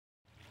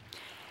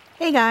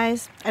Hey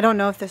guys, I don't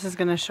know if this is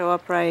going to show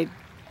up right.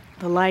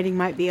 The lighting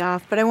might be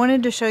off, but I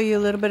wanted to show you a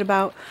little bit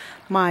about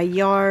my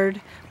yard.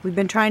 We've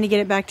been trying to get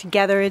it back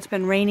together. It's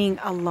been raining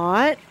a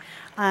lot.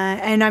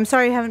 And I'm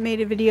sorry I haven't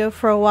made a video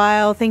for a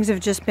while. Things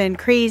have just been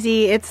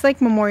crazy. It's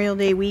like Memorial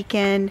Day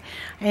weekend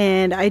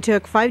and I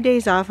took 5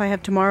 days off. I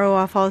have tomorrow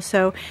off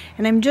also,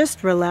 and I'm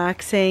just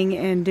relaxing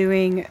and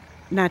doing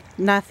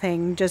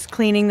nothing, just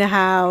cleaning the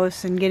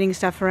house and getting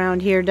stuff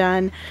around here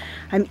done.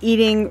 I'm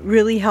eating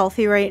really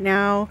healthy right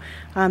now,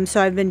 so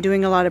I've been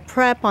doing a lot of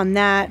prep on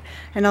that,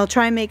 and I'll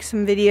try and make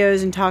some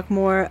videos and talk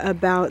more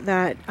about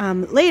that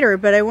later.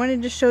 But I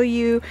wanted to show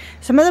you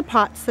some of the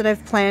pots that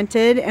I've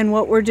planted and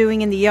what we're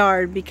doing in the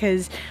yard,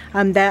 because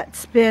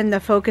that's been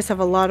the focus of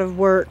a lot of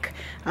work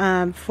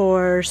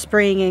for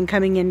spring and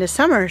coming into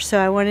summer. So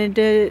I wanted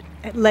to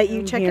let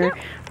you check it out.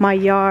 My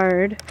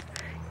yard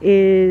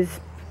is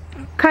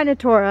kind of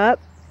tore up.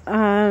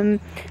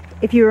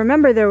 If you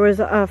remember, there was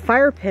a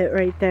fire pit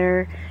right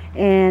there,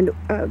 and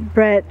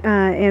Brett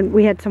and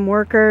we had some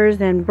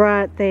workers, and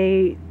Brett,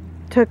 they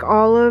took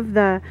all of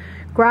the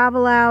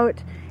gravel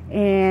out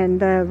and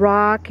the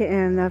rock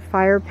and the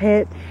fire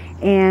pit,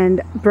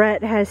 and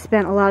Brett has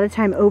spent a lot of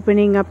time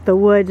opening up the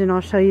woods, and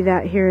I'll show you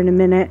that here in a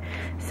minute.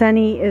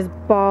 Sonny is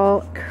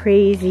ball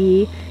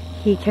crazy.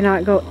 He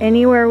cannot go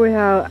anywhere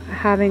without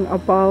having a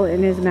ball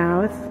in his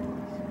mouth.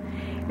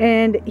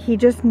 And he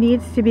just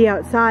needs to be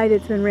outside.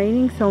 It's been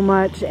raining so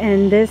much,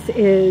 and this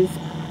is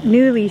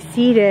newly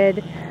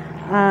seeded.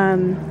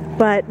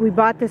 But we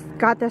got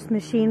this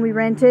machine we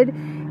rented,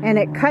 and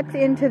it cuts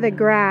into the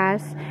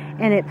grass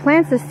and it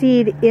plants the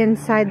seed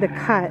inside the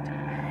cut.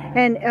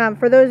 And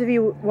for those of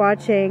you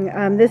watching,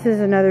 this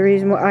is another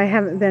reason why I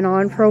haven't been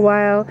on for a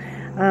while.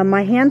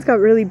 My hands got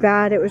really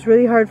bad. It was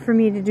really hard for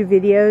me to do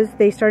videos.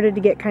 They started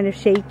to get kind of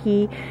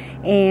shaky,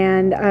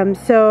 and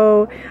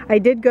so I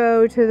did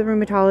go to the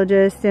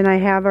rheumatologist, and I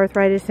have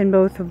arthritis in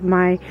both of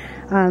my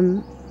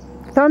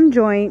thumb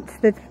joints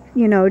that's,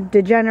 you know,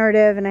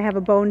 degenerative, and I have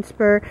a bone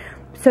spur.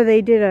 So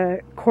they did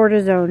a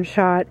cortisone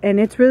shot, and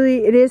it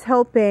is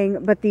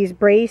helping. But these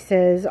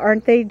braces,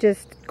 aren't they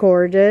just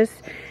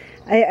gorgeous?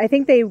 I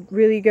think they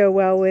really go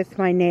well with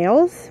my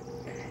nails.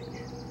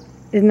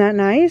 Isn't that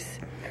nice?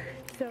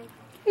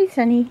 Hey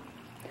Sonny.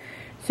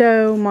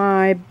 So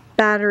my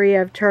battery,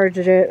 I've charged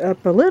it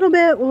up a little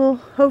bit. Well,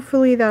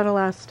 hopefully that'll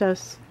last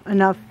us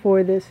enough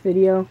for this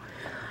video.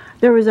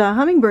 There was a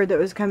hummingbird that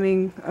was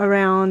coming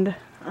around.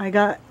 I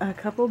got a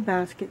couple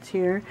baskets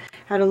here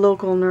at a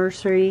local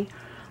nursery,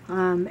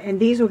 and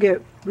these will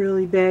get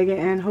really big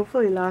and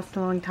hopefully last a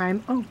long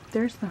time. Oh,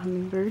 there's the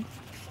hummingbird.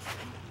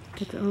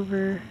 It's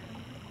over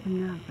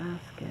in that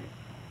basket.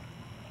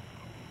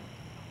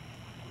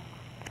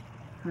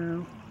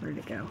 Oh, where'd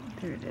it go?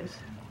 There it is.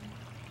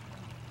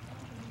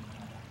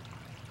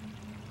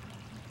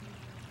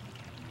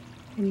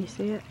 Can you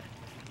see it?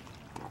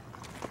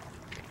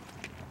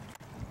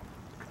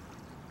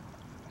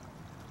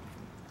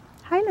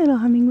 Hi, little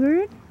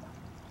hummingbird.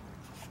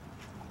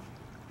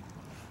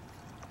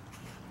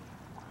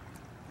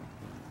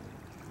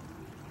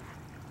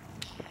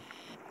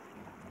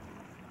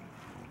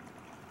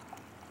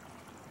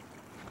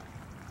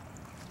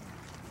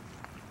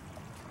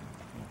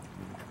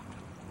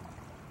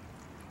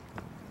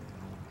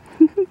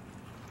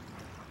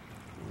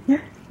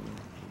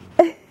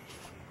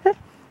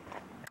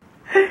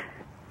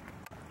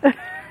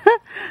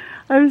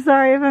 I'm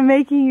sorry if I'm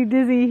making you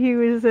dizzy. He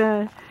was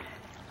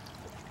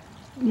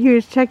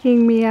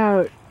checking me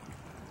out.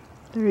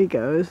 There he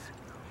goes.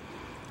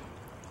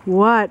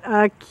 What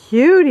a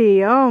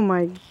cutie. Oh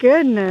my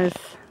goodness.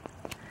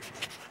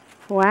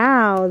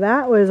 Wow,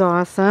 that was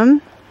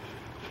awesome.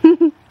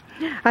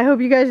 I hope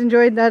you guys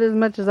enjoyed that as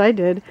much as I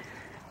did.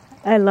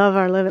 I love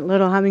our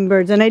little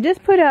hummingbirds. And I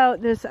just put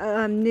out this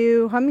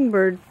new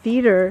hummingbird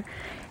feeder,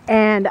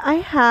 and I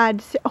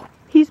had, oh,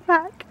 he's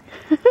back.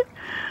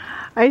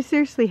 I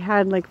seriously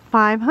had like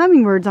 5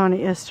 hummingbirds on it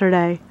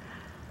yesterday.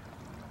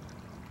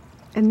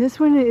 And this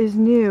one is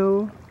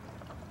new.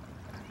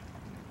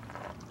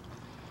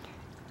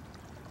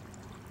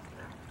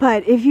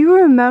 But if you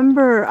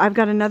remember, I've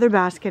got another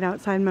basket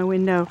outside my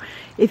window.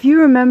 If you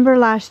remember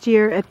last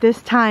year at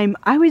this time,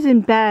 I was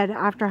in bed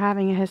after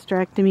having a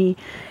hysterectomy,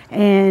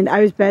 and I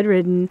was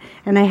bedridden,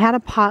 and I had a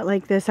pot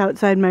like this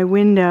outside my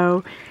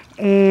window,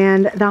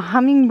 and the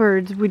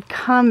hummingbirds would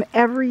come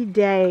every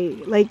day,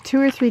 like 2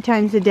 or 3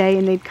 times a day,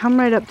 and they'd come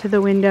right up to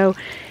the window,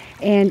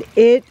 and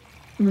it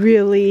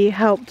really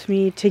helped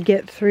me to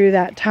get through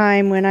that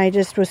time when I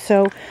just was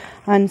so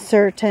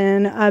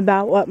uncertain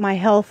about what my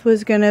health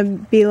was gonna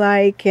be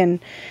like. And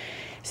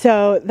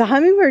so the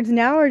hummingbirds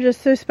now are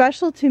just so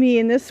special to me,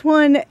 and this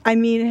one, I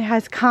mean, it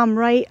has come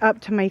right up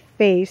to my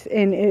face,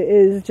 and it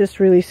is just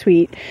really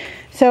sweet.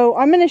 So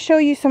I'm going to show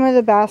you some of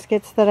the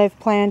baskets that I've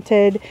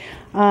planted,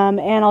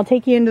 and I'll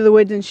take you into the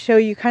woods and show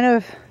you kind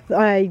of the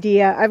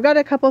idea. I've got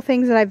a couple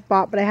things that I've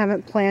bought but I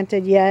haven't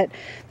planted yet.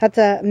 That's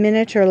a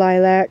miniature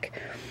lilac,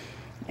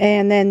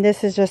 and then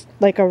this is just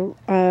like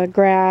a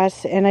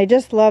grass, and I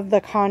just love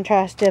the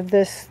contrast of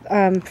this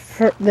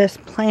this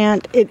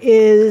plant. It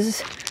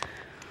is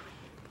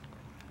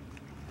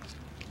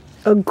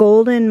a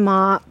golden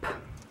mop.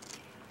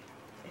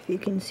 If you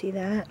can see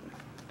that,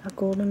 a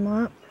golden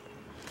mop.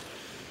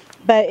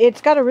 But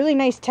it's got a really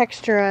nice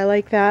texture. I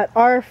like that.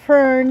 Our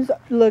ferns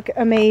look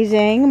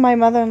amazing. My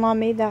mother-in-law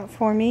made that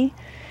for me.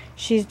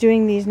 She's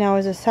doing these now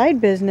as a side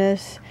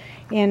business,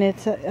 and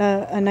it's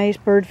a nice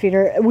bird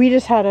feeder. We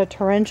just had a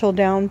torrential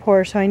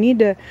downpour, so I need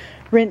to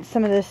rinse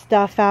some of this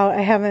stuff out.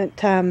 I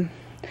haven't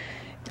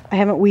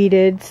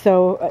weeded,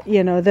 so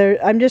you know,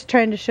 I'm just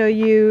trying to show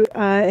you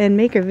and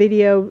make a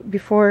video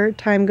before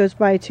time goes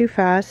by too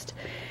fast,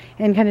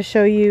 and kind of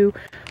show you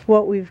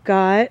what we've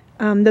got.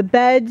 The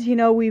beds, you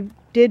know, we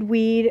did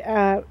weed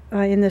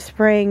in the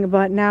spring,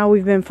 but now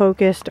we've been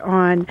focused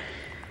on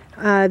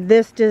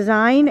this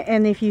design.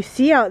 And if you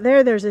see out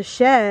there, there's a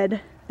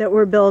shed that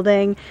we're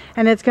building,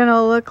 and it's going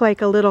to look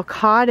like a little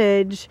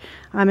cottage.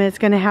 It's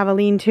going to have a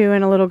lean-to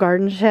and a little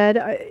garden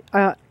shed.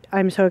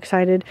 I'm so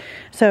excited.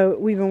 So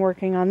we've been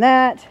working on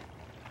that.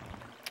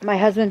 My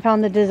husband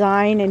found the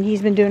design, and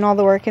he's been doing all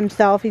the work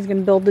himself. He's going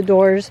to build the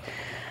doors.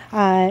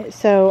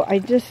 So I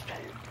just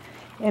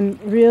am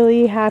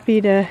really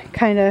happy to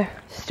kind of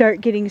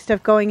start getting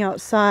stuff going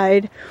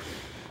outside.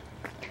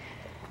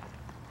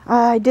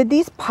 I did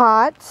these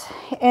pots,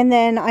 and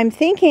then I'm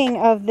thinking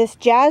of this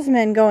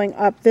jasmine going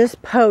up this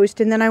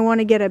post, and then I want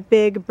to get a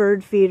big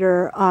bird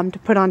feeder to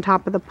put on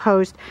top of the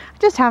post. I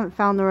just haven't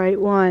found the right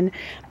one,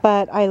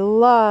 but I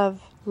love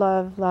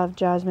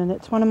jasmine.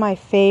 It's one of my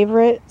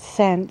favorite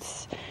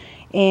scents,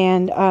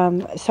 and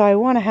so I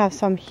want to have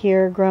some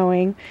here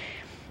growing.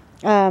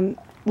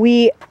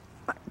 We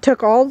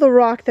took all the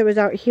rock that was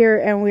out here,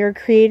 and we are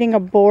creating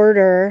a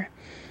border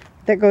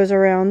that goes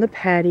around the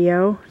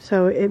patio,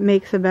 so it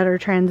makes a better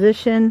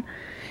transition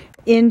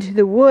into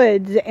the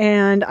woods.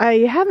 And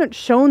I haven't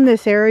shown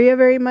this area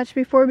very much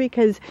before,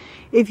 because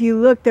if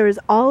you look, there's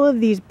all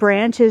of these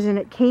branches, and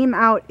it came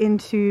out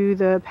into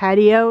the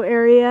patio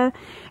area,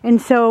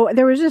 and so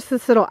there was just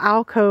this little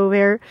alcove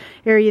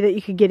area that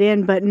you could get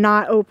in, but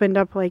not opened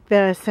up like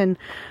this. And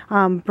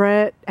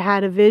Brett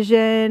had a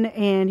vision,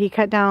 and he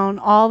cut down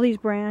all these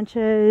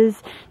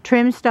branches,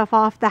 trimmed stuff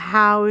off the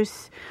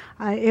house.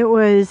 It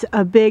was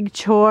a big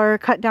chore,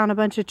 cut down a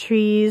bunch of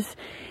trees.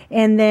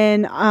 And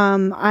then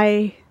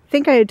I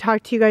think I had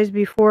talked to you guys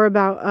before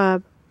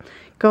about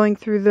going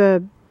through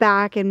the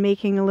back and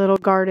making a little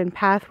garden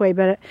pathway,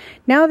 but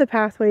now the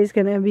pathway is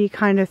going to be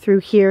kind of through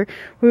here.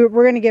 We're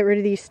going to get rid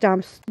of these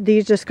stumps.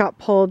 These just got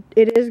pulled.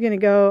 It is going to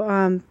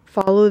go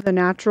follow the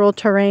natural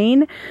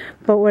terrain,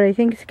 but what I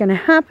think is going to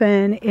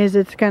happen is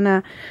it's going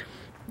to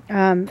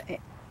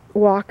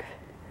walk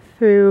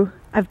through.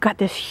 I've got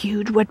this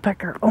huge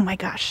woodpecker. Oh my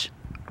gosh.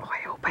 Oh, I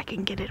hope I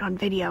can get it on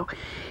video.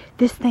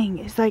 This thing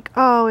is like,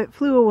 oh, it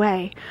flew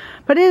away.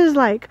 But it is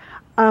like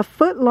a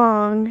foot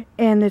long,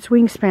 and its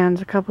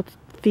wingspan's a couple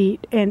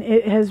feet. And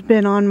it has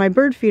been on my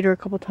bird feeder a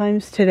couple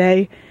times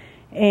today.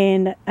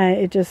 And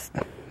it just,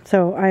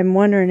 so I'm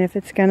wondering if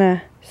it's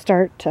gonna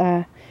start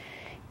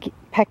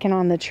pecking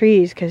on the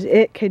trees, because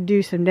it could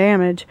do some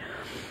damage.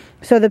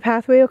 So the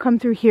pathway will come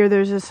through here.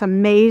 There's this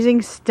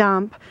amazing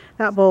stump.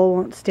 That bowl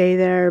won't stay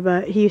there,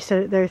 but he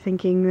said they're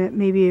thinking that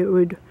maybe it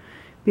would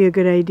be a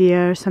good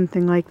idea or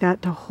something like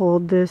that to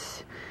hold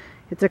this.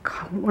 It's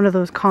one of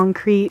those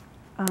concrete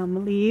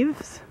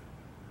leaves.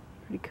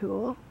 Pretty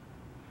cool.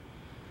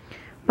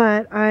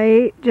 But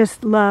I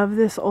just love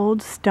this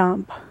old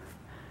stump,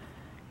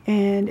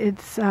 and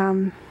it's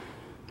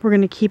we're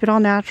going to keep it all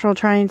natural,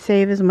 try and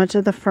save as much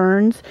of the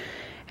ferns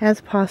as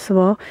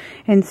possible.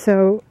 And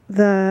so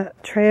the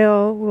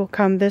trail will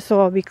come, this will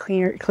all be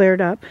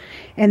cleared up,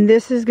 and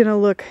this is gonna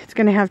look, it's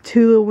gonna have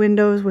two little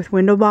windows with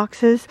window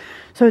boxes,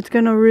 so it's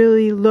gonna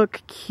really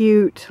look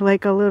cute,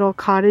 like a little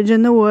cottage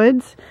in the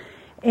woods.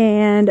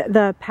 And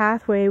the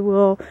pathway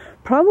will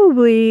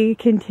probably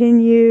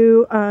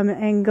continue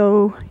and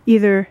go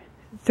either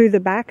through the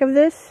back of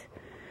this,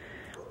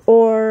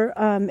 or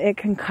it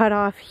can cut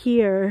off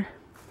here,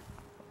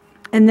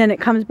 and then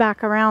it comes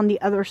back around the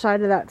other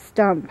side of that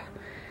stump.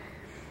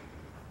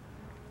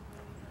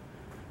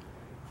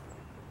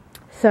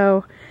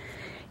 So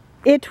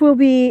it will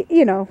be,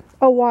 you know,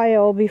 a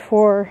while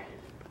before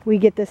we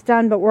get this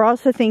done, but we're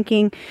also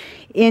thinking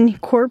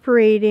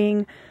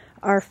incorporating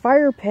our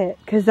fire pit,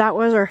 because that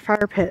was our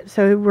fire pit.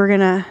 So we're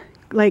gonna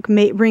like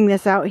bring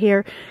this out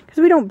here,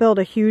 because we don't build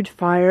a huge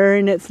fire,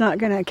 and it's not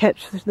gonna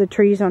catch the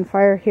trees on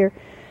fire here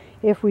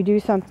if we do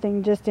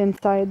something just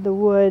inside the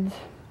woods.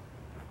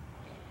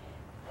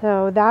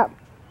 So that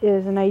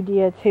is an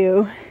idea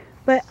too.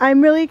 But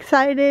I'm really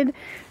excited.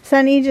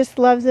 Sunny just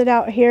loves it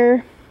out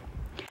here.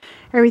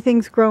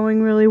 Everything's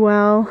growing really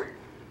well.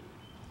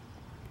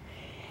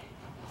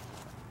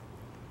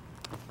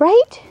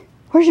 Right?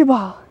 Where's your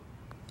ball?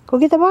 Go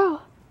get the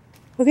ball.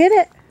 Go get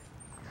it.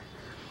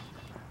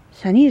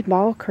 Sunny's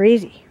ball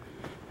crazy.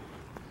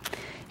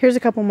 Here's a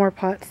couple more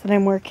pots that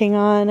I'm working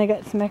on. I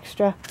got some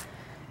extra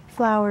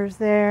flowers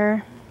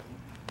there.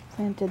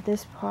 Planted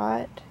this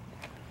pot.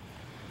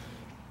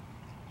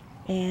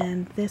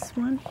 And this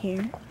one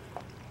here.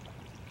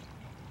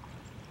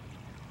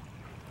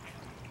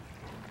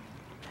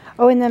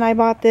 Oh, and then I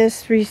bought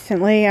this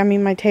recently. I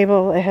mean, my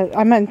table,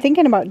 I'm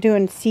thinking about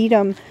doing a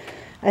sedum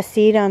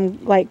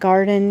like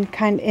garden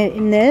kind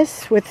in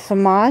this with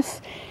some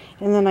moss.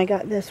 And then I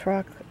got this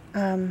rock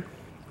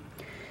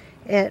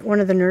at one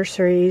of the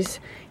nurseries,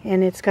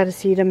 and it's got a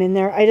sedum in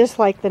there. I just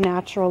like the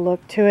natural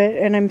look to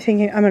it, and I'm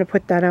thinking I'm going to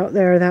put that out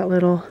there, that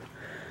little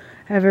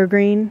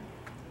evergreen.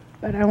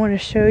 But I want to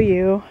show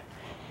you,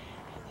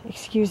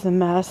 excuse the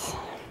mess,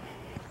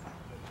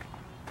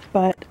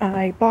 but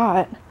I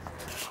bought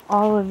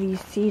all of these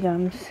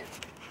sedums.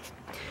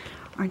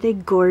 Aren't they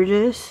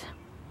gorgeous?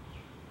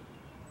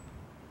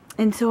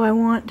 And so I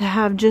want to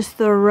have just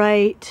the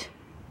right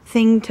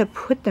thing to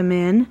put them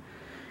in,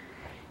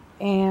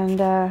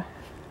 and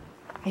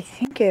I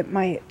think it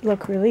might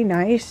look really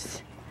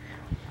nice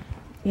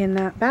in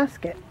that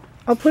basket.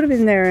 I'll put them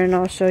in there and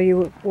I'll show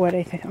you what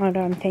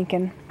I'm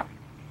thinking.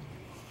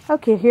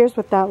 Okay, here's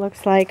what that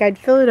looks like. I'd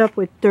fill it up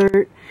with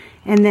dirt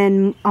and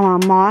then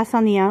moss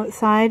on the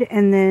outside,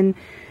 and then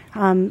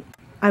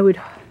I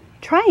would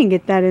try and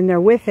get that in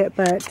there with it,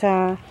 but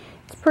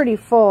it's pretty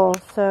full,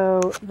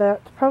 so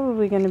that's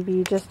probably going to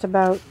be just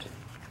about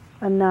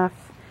enough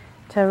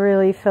to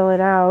really fill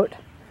it out.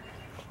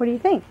 What do you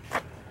think?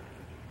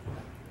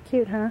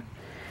 Cute, huh?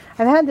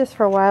 I've had this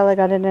for a while. I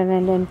got it in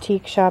an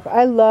antique shop.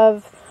 I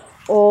love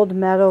old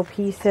metal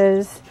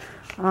pieces,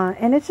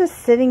 and it's just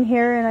sitting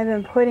here, and I've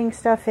been putting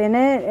stuff in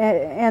it,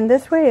 and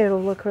this way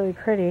it'll look really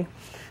pretty.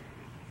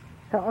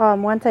 So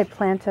once I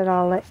plant it,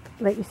 I'll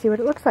let you see what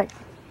it looks like.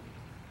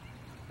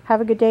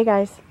 Have a good day,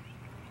 guys,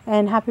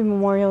 and happy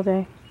Memorial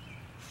Day.